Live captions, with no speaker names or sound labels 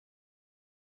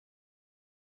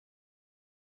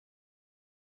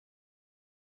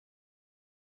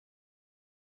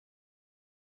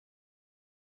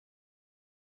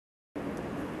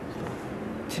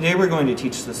Today we're going to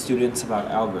teach the students about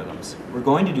algorithms. We're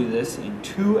going to do this in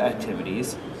two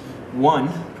activities. One,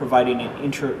 providing an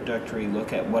introductory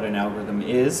look at what an algorithm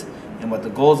is and what the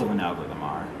goals of an algorithm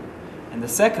are. And the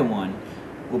second one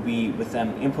will be with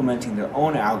them implementing their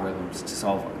own algorithms to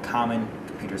solve a common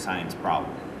computer science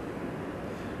problem.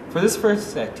 For this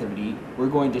first activity, we're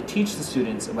going to teach the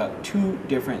students about two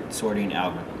different sorting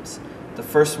algorithms. The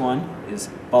first one is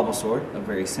bubble sort, a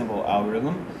very simple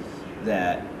algorithm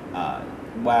that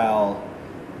while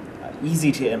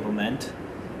easy to implement,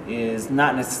 is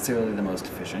not necessarily the most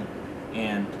efficient.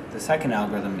 And the second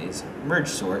algorithm is merge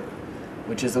sort,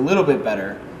 which is a little bit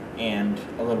better and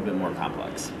a little bit more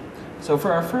complex. So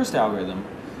for our first algorithm,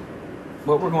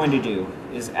 what we're going to do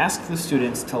is ask the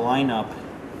students to line up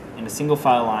in a single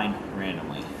file line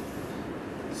randomly.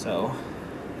 So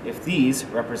if these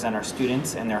represent our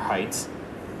students and their heights,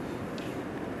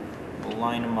 we'll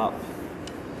line them up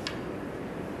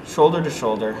shoulder to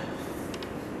shoulder,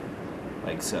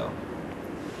 like so.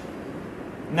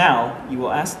 Now, you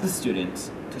will ask the students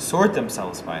to sort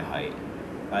themselves by height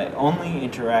by only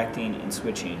interacting and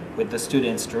switching with the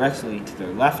students directly to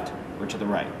their left or to the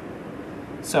right.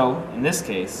 So, in this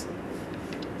case,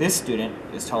 this student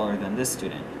is taller than this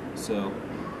student. So,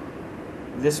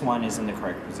 this one is in the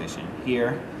correct position.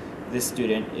 Here, this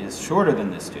student is shorter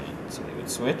than this student, so they would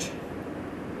switch.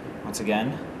 Once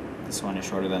again, this one is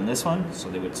shorter than this one, so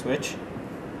they would switch,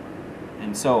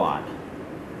 and so on,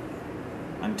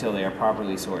 until they are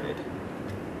properly sorted.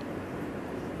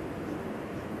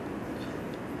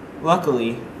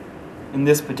 Luckily, in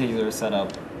this particular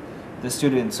setup, the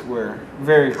students were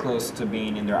very close to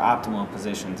being in their optimal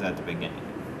positions at the beginning.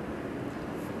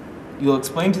 You'll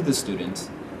explain to the students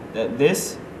that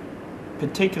this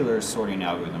particular sorting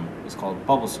algorithm is called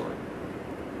bubble sort.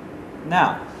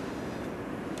 Now,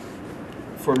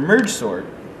 for merge sort,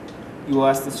 you will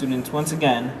ask the students once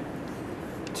again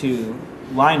to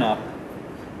line up,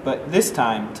 but this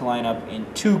time to line up in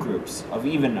two groups of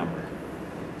even number.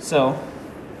 So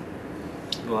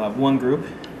we'll have one group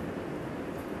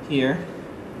here,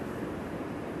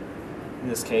 in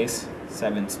this case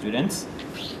 7 students,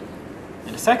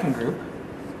 and a second group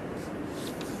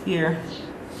here,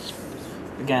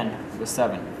 again with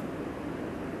 7.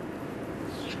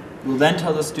 We'll then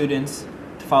tell the students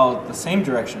to follow the same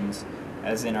directions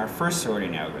as in our first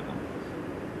sorting algorithm,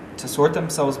 to sort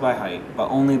themselves by height, but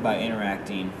only by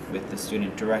interacting with the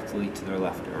student directly to their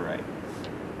left or right.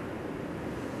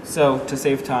 So, to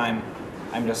save time,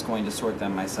 I'm just going to sort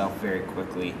them myself very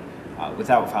quickly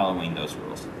without following those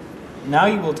rules. Now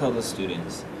you will tell the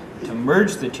students to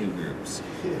merge the two groups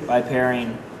by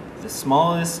pairing the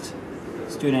smallest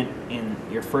student in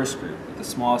your first group with the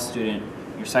smallest student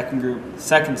in your second group, the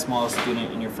second smallest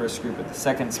student in your first group with the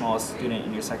second smallest student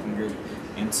in your second group,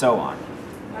 and so on.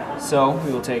 So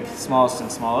we will take smallest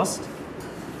and smallest,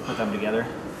 put them together,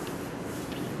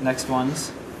 next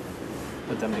ones,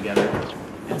 put them together,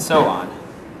 and so on,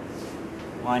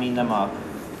 lining them up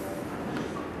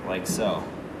like so.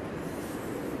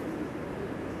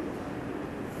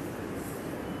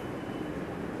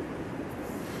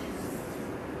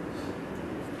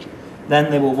 Then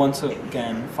they will once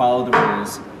again follow the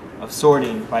rules of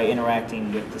sorting by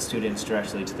interacting with the students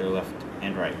directly to their left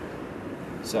and right.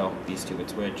 So these two would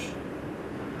switch,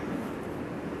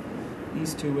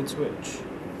 these two would switch,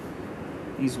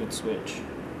 these would switch,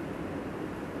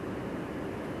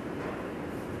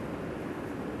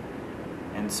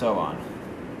 and so on.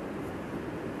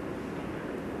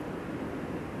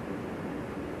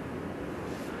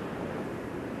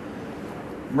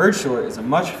 Merge sort is a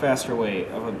much faster way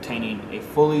of obtaining a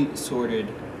fully sorted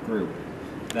group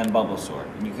than bubble sort.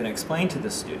 And you can explain to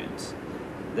the students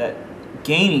that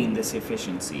gaining this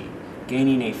efficiency,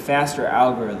 gaining a faster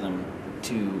algorithm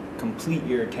to complete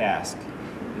your task,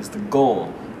 is the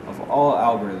goal of all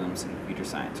algorithms in computer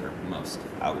science, or most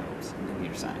algorithms in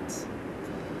computer science.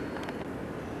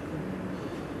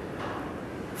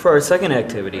 For our second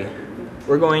activity,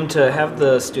 we're going to have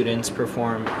the students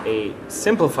perform a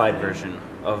simplified version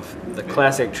of the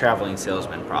classic traveling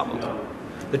salesman problem.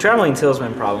 The traveling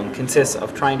salesman problem consists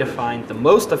of trying to find the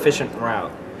most efficient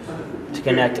route to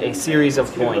connect a series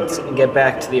of points and get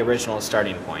back to the original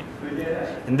starting point.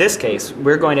 In this case,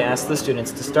 we're going to ask the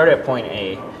students to start at point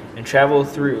A and travel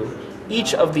through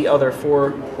each of the other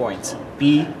 4 points,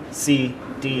 B, C,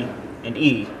 D, and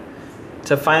E,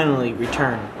 to finally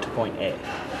return to point A.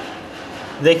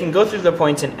 They can go through the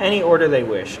points in any order they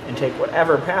wish and take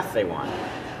whatever path they want,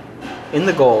 in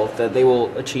the goal that they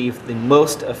will achieve the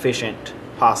most efficient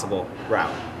possible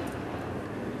route.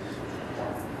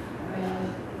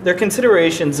 Their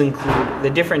considerations include the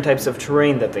different types of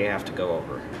terrain that they have to go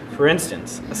over. For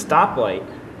instance, a stoplight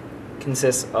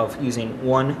consists of using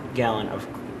 1 gallon of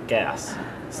gas.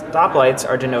 Stoplights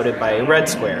are denoted by a red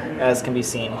square, as can be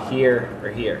seen here or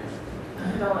here.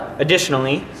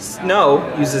 Additionally,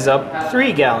 snow uses up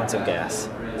 3 gallons of gas.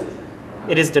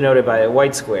 It is denoted by a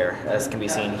white square, as can be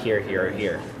seen here, here, or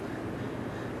here.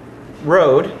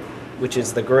 Road, which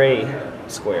is the gray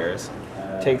squares,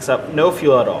 takes up no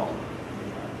fuel at all,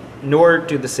 nor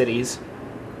do the cities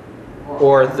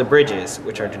or the bridges,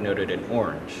 which are denoted in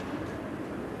orange.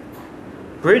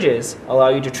 Bridges allow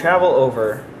you to travel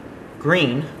over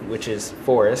green, which is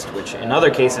forest, which in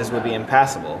other cases would be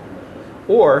impassable,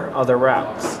 or other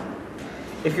routes.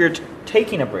 If you're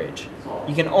taking a bridge,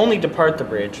 you can only depart the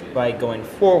bridge by going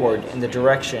forward in the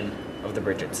direction of the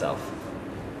bridge itself.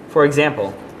 For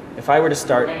example, if I were to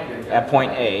start at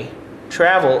point A,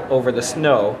 travel over the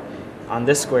snow on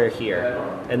this square here,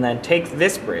 and then take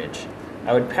this bridge,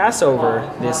 I would pass over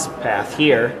this path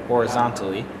here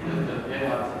horizontally,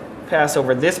 pass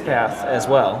over this path as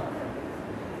well,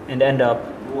 and end up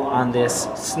on this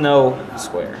snow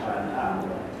square.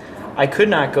 I could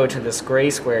not go to this gray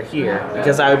square here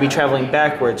because I would be traveling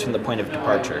backwards from the point of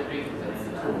departure.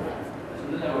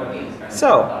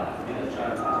 So,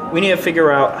 we need to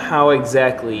figure out how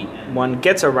exactly one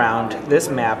gets around this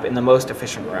map in the most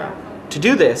efficient route. To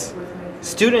do this,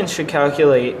 students should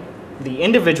calculate the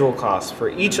individual costs for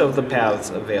each of the paths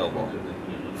available.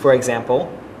 For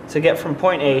example, to get from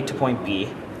point A to point B,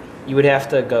 you would have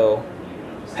to go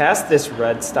past this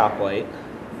red stoplight,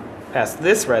 past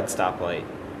this red stoplight,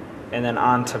 and then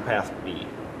on to path B,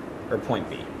 or point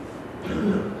B.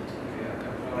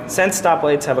 Since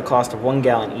stoplights have a cost of 1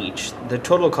 gallon each, the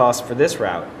total cost for this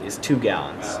route is 2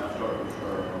 gallons.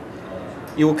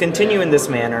 You will continue in this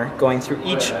manner, going through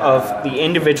each of the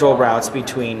individual routes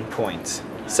between points.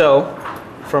 So,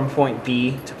 from point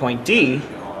B to point D,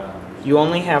 you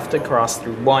only have to cross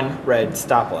through 1 red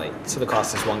stoplight, so the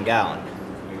cost is 1 gallon.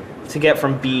 To get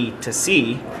from B to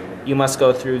C, you must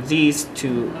go through these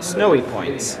 2 snowy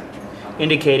points,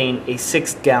 indicating a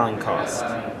 6 gallon cost.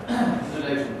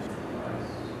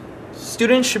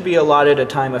 Students should be allotted a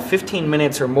time of 15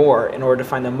 minutes or more in order to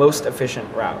find the most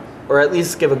efficient route, or at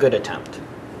least give a good attempt.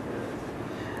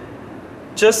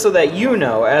 Just so that you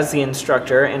know as the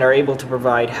instructor and are able to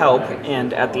provide help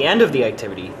and at the end of the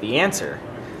activity, the answer,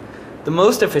 the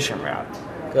most efficient route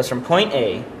goes from point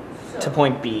A to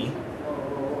point B,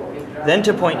 then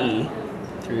to point E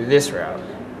through this route,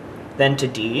 then to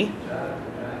D,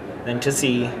 then to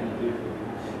C,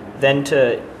 then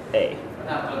to A.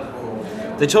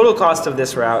 The total cost of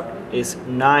this route is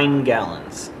 9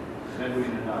 gallons.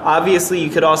 Obviously, you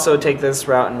could also take this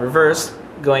route in reverse,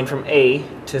 going from A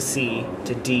to C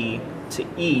to D to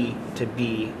E to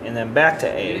B and then back to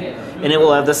A, and it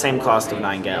will have the same cost of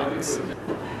 9 gallons.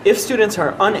 If students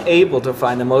are unable to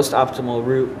find the most optimal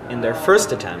route in their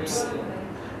first attempts,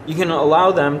 you can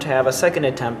allow them to have a second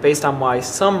attempt based on why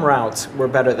some routes were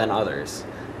better than others.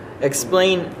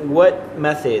 Explain what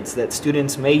methods that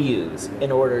students may use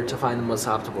in order to find the most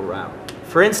optimal route.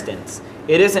 For instance,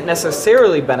 it isn't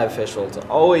necessarily beneficial to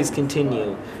always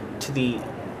continue to the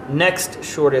next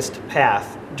shortest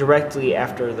path directly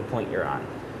after the point you're on.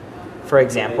 For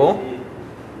example,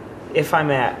 if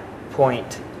I'm at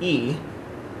point E,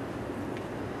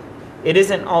 it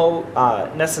isn't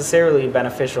necessarily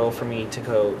beneficial for me to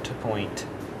go to point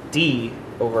D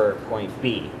over point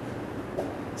B,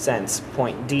 since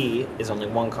point D is only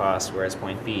 1 cost, whereas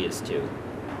point B is 2.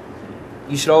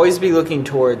 You should always be looking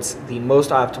towards the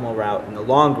most optimal route in the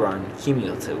long run,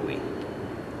 cumulatively.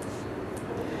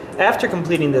 After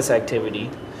completing this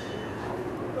activity,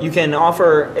 you can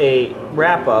offer a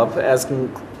wrap-up as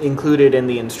included in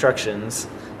the instructions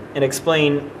and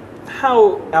explain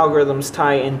how algorithms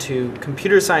tie into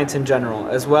computer science in general,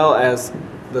 as well as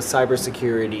the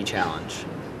cybersecurity challenge.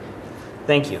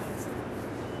 Thank you.